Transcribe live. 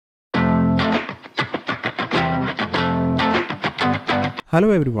Hello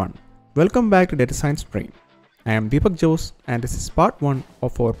everyone, welcome back to Data Science Brain. I am Deepak Jose and this is part 1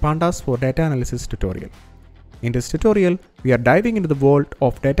 of our Pandas for Data Analysis tutorial. In this tutorial, we are diving into the world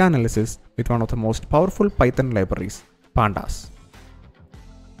of data analysis with one of the most powerful Python libraries, Pandas.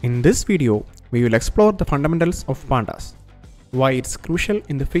 In this video, we will explore the fundamentals of Pandas, why it's crucial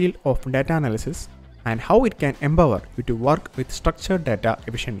in the field of data analysis, and how it can empower you to work with structured data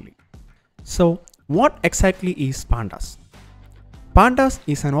efficiently. So, what exactly is Pandas? Pandas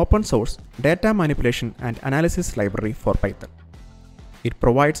is an open source data manipulation and analysis library for Python. It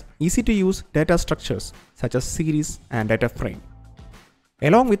provides easy to use data structures such as series and data frame,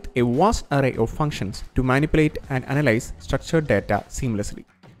 along with a vast array of functions to manipulate and analyze structured data seamlessly.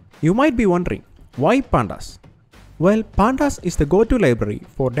 You might be wondering, why Pandas? Well, Pandas is the go-to library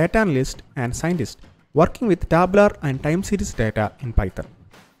for data analysts and scientists working with tabular and time series data in Python.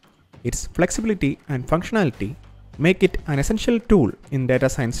 Its flexibility and functionality make it an essential tool in data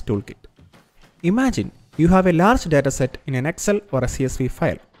science toolkit. Imagine you have a large dataset in an Excel or a CSV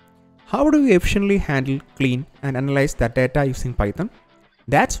file. How do you efficiently handle, clean, and analyze that data using Python?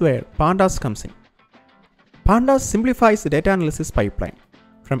 That's where Pandas comes in. Pandas simplifies the data analysis pipeline,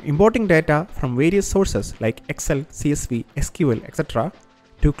 from importing data from various sources like Excel, CSV, SQL, etc.,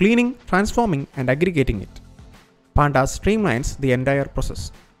 to cleaning, transforming, and aggregating it. Pandas streamlines the entire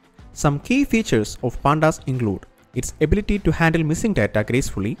process. Some key features of Pandas include its ability to handle missing data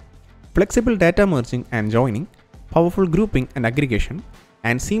gracefully, flexible data merging and joining, powerful grouping and aggregation,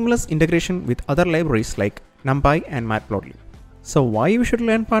 and seamless integration with other libraries like NumPy and Matplotlib. So why you should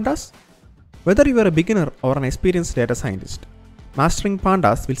learn Pandas? Whether you are a beginner or an experienced data scientist, mastering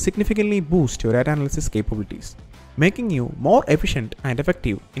Pandas will significantly boost your data analysis capabilities, making you more efficient and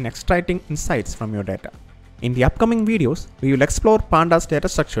effective in extracting insights from your data. In the upcoming videos, we will explore Pandas data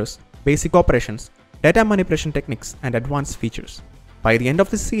structures, basic operations, data manipulation techniques, and advanced features. By the end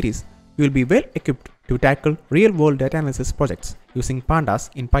of this series, you will be well equipped to tackle real-world data analysis projects using Pandas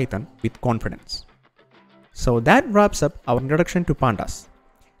in Python with confidence. So that wraps up our introduction to Pandas.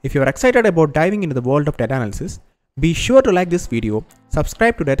 If you are excited about diving into the world of data analysis, be sure to like this video,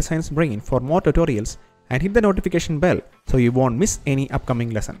 subscribe to Data Science Brain for more tutorials, and hit the notification bell so you won't miss any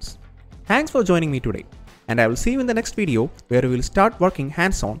upcoming lessons. Thanks for joining me today, and I will see you in the next video where we will start working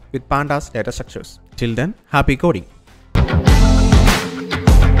hands-on with Pandas data structures. Till then, happy coding!